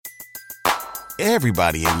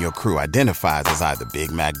Everybody in your crew identifies as either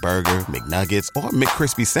Big Mac Burger, McNuggets, or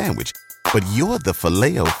McCrispy Sandwich. But you're the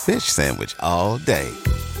Filet-O-Fish Sandwich all day.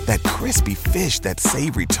 That crispy fish, that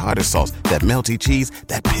savory tartar sauce, that melty cheese,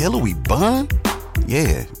 that pillowy bun.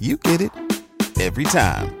 Yeah, you get it. Every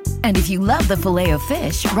time. And if you love the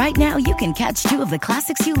Filet-O-Fish, right now you can catch two of the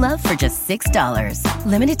classics you love for just $6.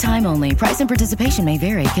 Limited time only. Price and participation may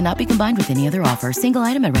vary. Cannot be combined with any other offer. Single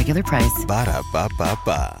item at regular price.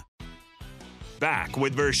 Ba-da-ba-ba-ba. Back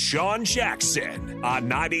with Vershawn Jackson on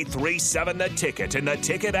 93.7 The Ticket and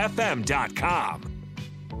theticketfm.com.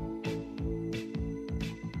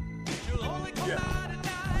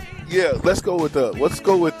 Yeah, let's go with the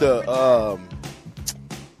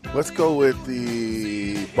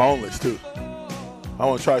boneless too. I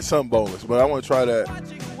want to try some boneless, but I want to try that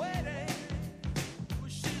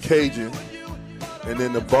Cajun and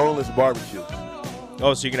then the boneless barbecue.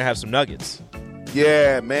 Oh, so you're gonna have some nuggets?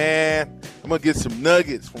 Yeah, man. I'm gonna get some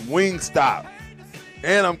nuggets from Wingstop,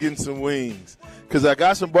 and I'm getting some wings because I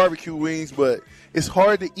got some barbecue wings, but it's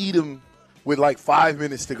hard to eat them with like 5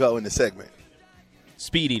 minutes to go in the segment.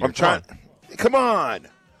 Speed eater. I'm trying. Come on.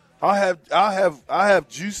 I have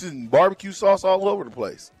juice and barbecue sauce all over the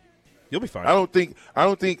place. You'll be fine. I don't think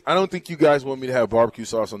you guys want me to have barbecue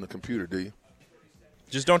sauce on the computer, do you?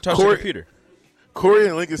 Just don't touch the computer. Corey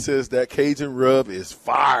and Lincoln says that Cajun rub is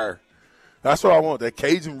fire. That's what I want. That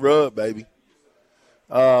Cajun rub, baby.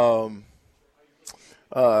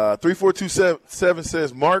 3427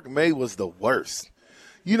 says Mark May was the worst.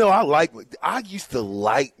 You know, I used to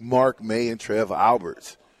like Mark May and Trev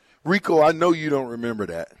Alberts. Rico, I know you don't remember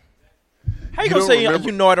that. How you going to say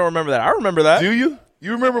you know I don't remember that? I remember that. Do you?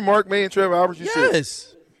 You remember Mark May and Trevor Alberts?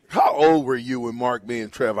 Yes. How old were you when Mark May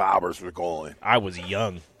and Trevor Alberts were going? I was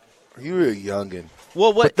young. You were a youngin'.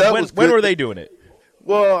 Well, when were they doing it?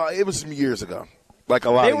 Well, it was some years ago, like a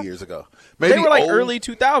lot of years ago. Maybe they were like early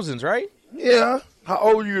 2000s, right? Yeah. How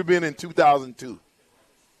old would you have been in 2002?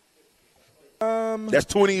 That's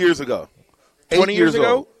 20 years ago. 20 years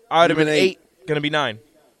ago? Old. I would have been 8. Going to be 9.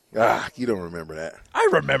 You don't remember that. I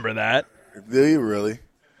remember that. Do you really?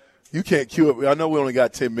 You can't cue up. I know we only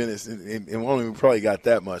got 10 minutes, and we probably got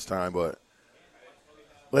that much time, but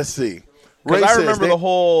let's see. Because I remember the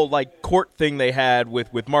whole court thing they had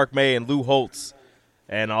with Mark May and Lou Holtz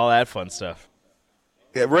and all that fun stuff.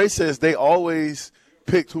 Yeah, Ray says they always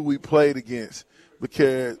picked who we played against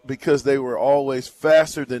because they were always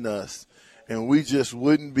faster than us, and we just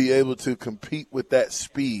wouldn't be able to compete with that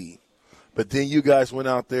speed. But then you guys went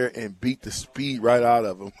out there and beat the speed right out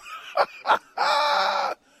of them.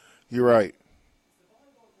 You're right.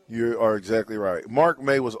 You are exactly right. Mark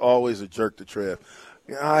May was always a jerk to Trev.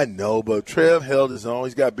 I know, but Trev held his own.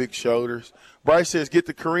 He's got big shoulders. Bryce says, get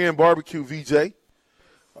the Korean barbecue, VJ.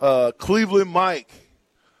 Cleveland Mike.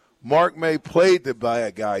 Mark May played the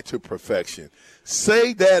bad guy to perfection.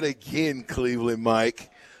 Say that again, Cleveland Mike.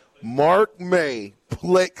 Mark May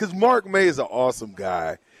played, because Mark May is an awesome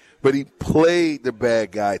guy, but he played the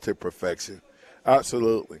bad guy to perfection.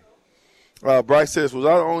 Absolutely. Bryce says, was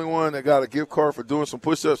I the only one that got a gift card for doing some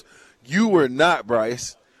push-ups? You were not,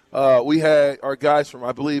 Bryce. We had our guys from,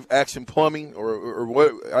 I believe, Action Plumbing or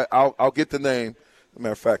what. I'll get the name. As a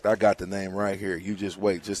matter of fact, I got the name right here. You just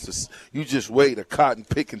wait. You just wait a cotton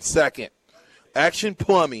picking second. Action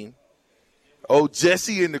Plumbing. Oh,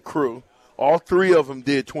 Jesse and the crew. All three of them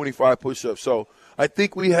did 25 push-ups. So I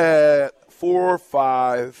think we had 4 or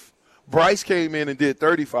 5. Bryce came in and did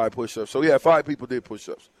 35 push-ups. So we had 5 people did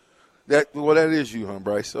push-ups. That is you,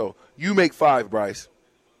 Bryce. So you make 5, Bryce,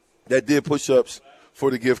 that did push-ups for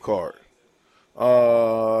the gift card.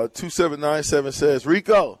 2797 says,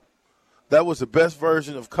 Rico, that was the best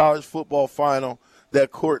version of college football final.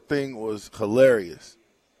 That court thing was hilarious.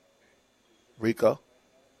 Rico?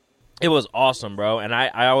 It was awesome, bro. And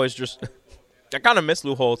I always just – I kind of miss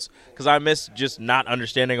Lou Holtz because I miss just not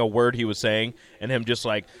understanding a word he was saying and him just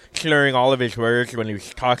slurring all of his words when he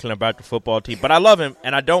was talking about the football team. But I love him,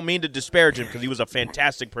 and I don't mean to disparage him because he was a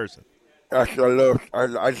fantastic person. I love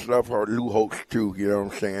Lou Holtz too. You know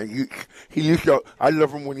what I'm saying? I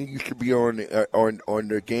love him when he used to be on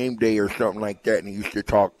the game day or something like that, and he used to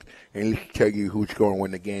talk and he used to tell you who's going to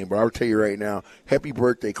win the game. But I'll tell you right now, happy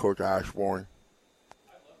birthday, Coach Osborne.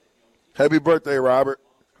 Happy birthday, Robert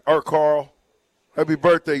or Carl. Happy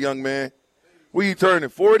birthday, young man. What are you turning,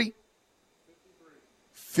 40?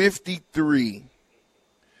 53.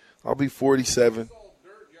 I'll be 47.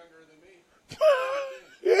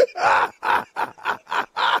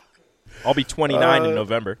 I'll be 29 in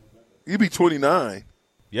November. You be 29?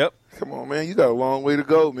 Yep. Come on, man. You got a long way to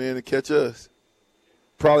go, man, to catch us.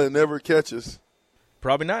 Probably never catch us.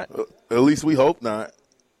 Probably not. At least we hope not.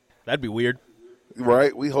 That'd be weird.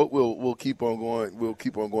 Right? We hope we'll keep on going. We'll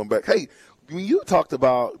keep on going back. Hey, when you talked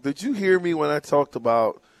about, did you hear me when I talked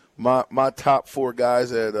about my top 4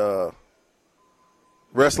 guys at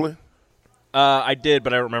wrestling? I did,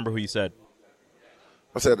 but I don't remember who you said.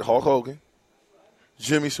 I said Hulk Hogan,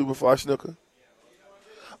 Jimmy Superfly Snuka.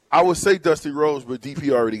 I would say Dusty Rhodes, but DP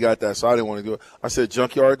already got that, so I didn't want to do it. I said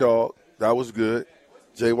Junkyard Dog. That was good.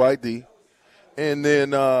 JYD. And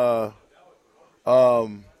then I'm a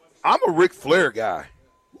Ric Flair guy.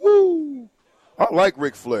 Woo! I like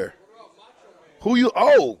Ric Flair. Who you?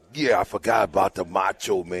 Oh, yeah, I forgot about the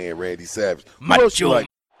Macho Man, Randy Savage. Who else you like?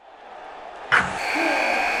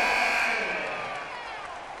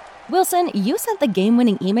 Wilson, you sent the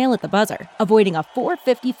game-winning email at the buzzer, avoiding a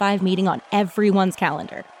 4:55 meeting on everyone's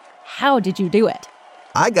calendar. How did you do it?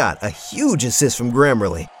 I got a huge assist from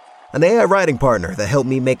Grammarly, an AI writing partner that helped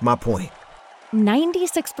me make my point.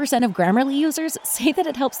 96% of Grammarly users say that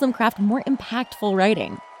it helps them craft more impactful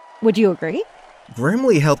writing. Would you agree?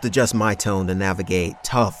 Grammarly helped adjust my tone to navigate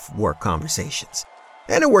tough work conversations.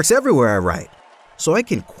 And it works everywhere I write, so I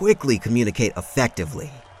can quickly communicate effectively.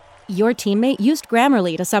 Your teammate used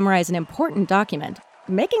Grammarly to summarize an important document,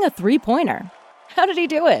 making a 3-pointer. How did he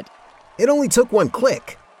do it? It only took one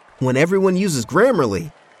click. When everyone uses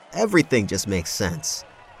Grammarly, everything just makes sense.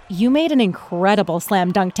 You made an incredible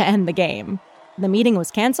slam dunk to end the game. The meeting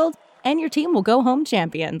was canceled, and your team will go home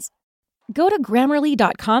champions. Go to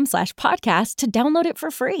Grammarly.com/podcast to download it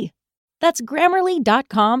for free. That's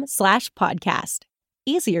Grammarly.com/podcast.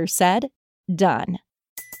 Easier said, done.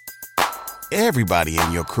 Everybody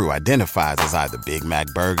in your crew identifies as either Big Mac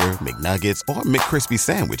Burger, McNuggets, or McCrispy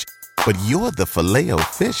Sandwich. But you're the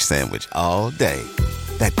Filet-O-Fish Sandwich all day.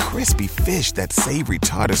 That crispy fish, that savory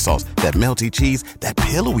tartar sauce, that melty cheese, that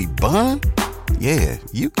pillowy bun. Yeah,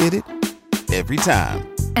 you get it. Every time.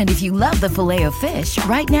 And if you love the Filet-O-Fish,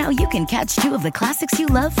 right now you can catch 2 of the classics you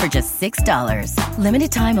love for just $6.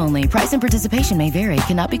 Limited time only. Price and participation may vary.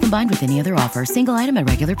 Cannot be combined with any other offer. Single item at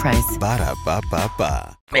regular price.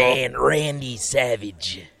 Ba-da-ba-ba-ba. Man, Randy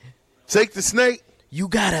Savage. Take the snake. You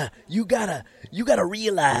gotta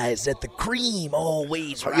realize that the cream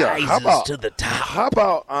always rises to the top. How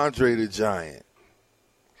about Andre the Giant?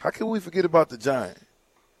 How can we forget about the Giant?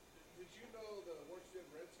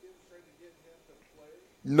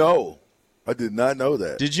 No, I did not know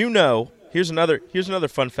that. Did you know? Here's another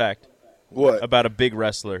fun fact. What? About a big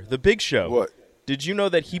wrestler, The Big Show. What? Did you know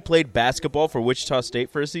that he played basketball for Wichita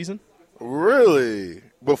State for a season? Really?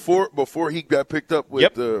 Before he got picked up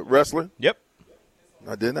with the wrestling? Yep.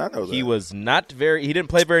 I did not know that. He didn't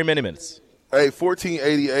play very many minutes. Hey,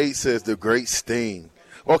 1488 says the Great Sting.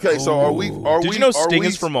 Okay, so Did you know Sting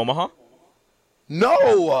is from Omaha?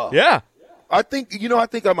 No. Yeah. I think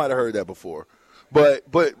I might have heard that before.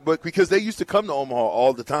 But because they used to come to Omaha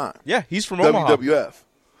all the time. Yeah, he's from Omaha. WWF.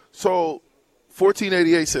 So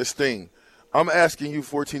 1488 says Sting. I'm asking you,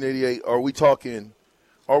 1488, are we talking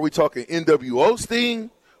NWO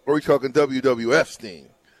Sting or are we talking WWF Sting?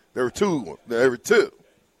 There were two.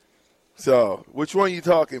 So which one are you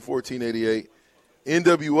talking, 1488?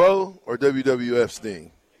 NWO or WWF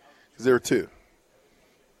Sting? Because there were two.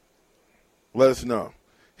 Let us know.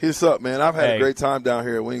 Hit us up, man. I've had a great time down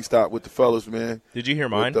here at Wingstop with the fellas, man. Did you hear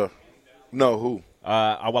mine? No, who?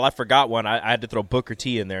 Well, I forgot one. I had to throw Booker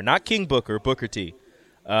T in there. Not King Booker, Booker T.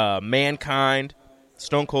 Mankind,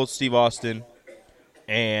 Stone Cold Steve Austin,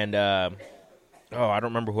 and I don't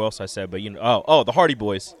remember who else I said, but the Hardy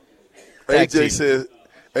Boys.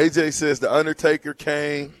 AJ says the Undertaker,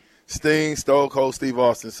 Kane, Sting, Stone Cold Steve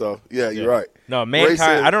Austin. So yeah, you're right. No,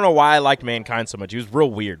 Mankind. I don't know why I liked Mankind so much. He was real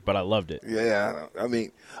weird, but I loved it. Yeah, I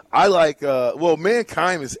mean, I like.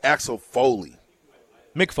 Mankind is Axel Foley.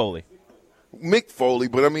 Mick Foley,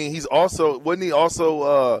 but I mean, wasn't he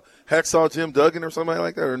also Hacksaw Jim Duggan or something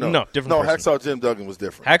like that, or no? No, different. No, person. Hacksaw Jim Duggan was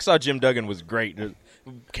different. Hacksaw Jim Duggan was great,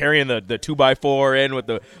 carrying the 2x4 in with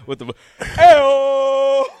the.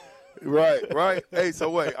 Hey-oh! Right. Hey, so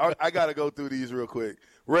wait, I got to go through these real quick.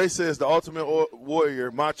 Ray says the Ultimate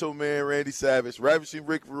Warrior, Macho Man Randy Savage, Ravishing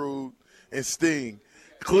Rick Rude, and Sting.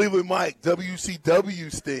 Cleveland Mike,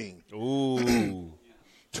 WCW Sting. Ooh.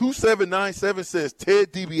 2797 says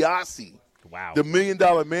Ted DiBiase. Wow. The $1 Million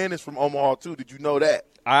Man is from Omaha, too. Did you know that?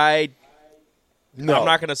 No. I'm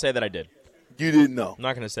not going to say that I did. You didn't know. I'm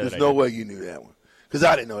not going to say There's that no way you knew that one. Because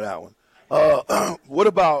I didn't know that one. What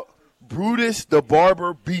about Brutus the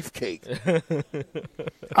Barber Beefcake?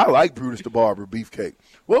 I like Brutus the Barber Beefcake.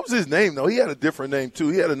 What was his name, though? He had a different name, too.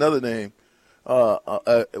 He had another name.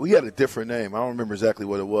 We had a different name. I don't remember exactly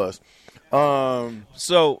what it was.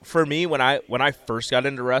 So for me, when I first got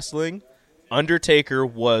into wrestling, Undertaker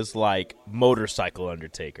was like motorcycle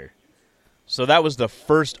Undertaker. So that was the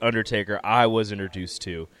first Undertaker I was introduced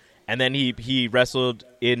to. And then he wrestled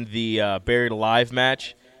in the Buried Alive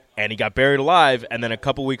match, and he got buried alive, and then a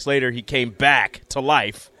couple weeks later he came back to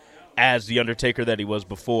life as the Undertaker that he was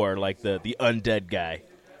before, like the undead guy.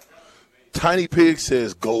 Tiny Pig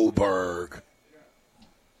says Goldberg.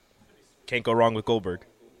 Can't go wrong with Goldberg.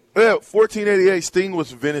 Yeah, 1488, Sting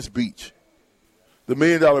was from Venice Beach. The $1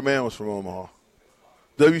 Million Man was from Omaha.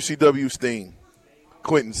 WCW Sting,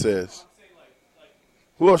 Quentin says.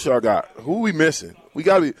 Who else y'all got? Who we missing? We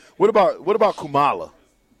got to be. What about Kumala?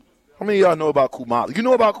 How many of y'all know about Kumala? You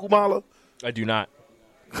know about Kumala? I do not.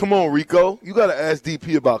 Come on, Rico. You got to ask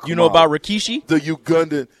DP about Kumala. You know about Rikishi? The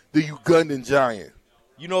Ugandan giant.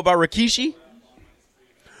 You know about Rikishi?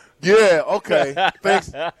 Yeah, okay.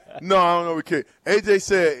 Thanks. No, I don't know Rikishi. AJ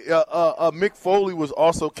said Mick Foley was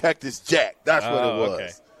also Cactus Jack. That's what it was.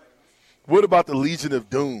 Okay. What about the Legion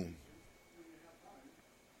of Doom?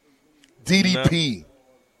 DDP. No.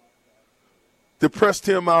 Depressed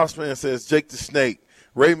Tim Mouseman says Jake the Snake.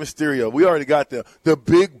 Rey Mysterio. We already got them. The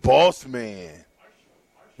Big Boss Man.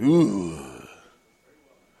 Ooh.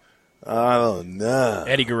 I don't know.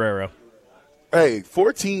 Eddie Guerrero. Hey,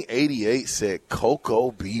 1488 said Coco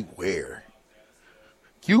Beware.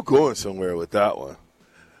 You going somewhere with that one.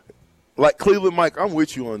 Like Cleveland Mike, I'm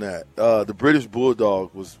with you on that. The British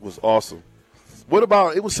Bulldog was awesome. What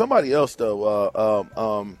about, it was somebody else though.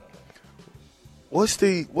 What's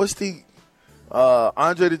the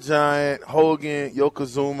Andre the Giant, Hogan,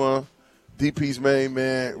 Yokozuna, DP's main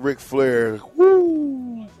man, Ric Flair.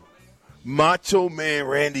 Woo! Macho Man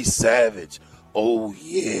Randy Savage. Oh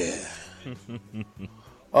yeah.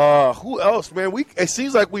 Who else, man? It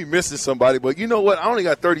seems like we missing somebody, but you know what? I only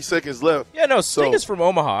got 30 seconds left. Yeah, no, Sting is from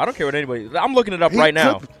Omaha. I don't care what anybody. I'm looking it up right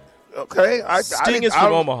now. Okay, Sting is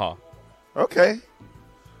from Omaha. Okay,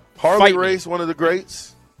 Harley Race, one of the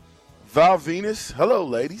greats. Val Venus. Hello,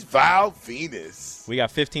 ladies. Val Venus. We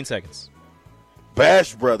got 15 seconds.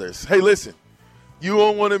 Bash Brothers. Hey, listen. You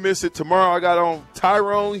won't want to miss it. Tomorrow I got on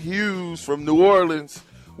Tyrone Hughes from New Orleans.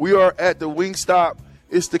 We are at the Wingstop.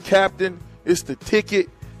 It's the captain. It's the ticket.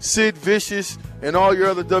 Sid Vicious and all your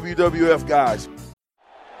other WWF guys.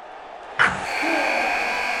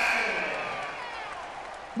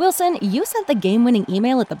 Wilson, you sent the game-winning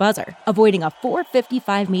email at the buzzer, avoiding a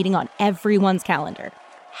 4:55 meeting on everyone's calendar.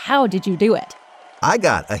 How did you do it? I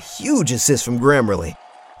got a huge assist from Grammarly,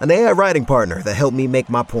 an AI writing partner that helped me make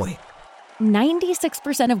my point.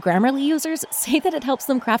 96% of Grammarly users say that it helps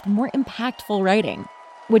them craft more impactful writing.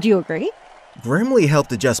 Would you agree? Grammarly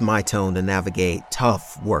helped adjust my tone to navigate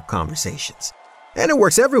tough work conversations. And it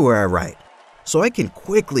works everywhere I write, so I can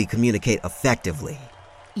quickly communicate effectively.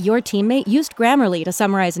 Your teammate used Grammarly to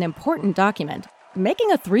summarize an important document, making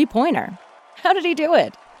a 3-pointer. How did he do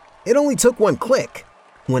it? It only took one click.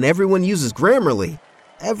 When everyone uses Grammarly,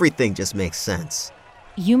 everything just makes sense.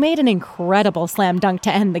 You made an incredible slam dunk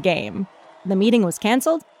to end the game. The meeting was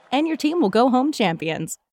canceled, and your team will go home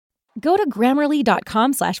champions. Go to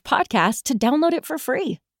Grammarly.com/podcast to download it for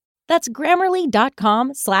free. That's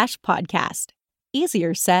Grammarly.com/podcast.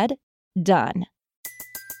 Easier said, done.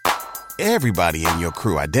 Everybody in your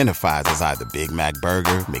crew identifies as either Big Mac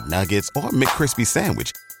Burger, McNuggets, or McCrispy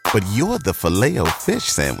Sandwich. But you're the Filet-O-Fish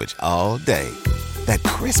Sandwich all day. That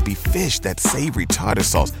crispy fish, that savory tartar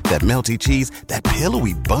sauce, that melty cheese, that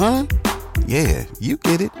pillowy bun. Yeah, you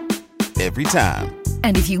get it. Every time.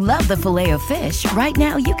 And if you love the Filet-O-Fish, right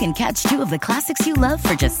now you can catch 2 of the classics you love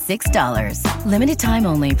for just $6. Limited time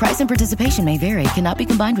only. Price and participation may vary. Cannot be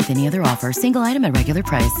combined with any other offer. Single item at regular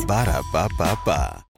price. Ba-da-ba-ba-ba.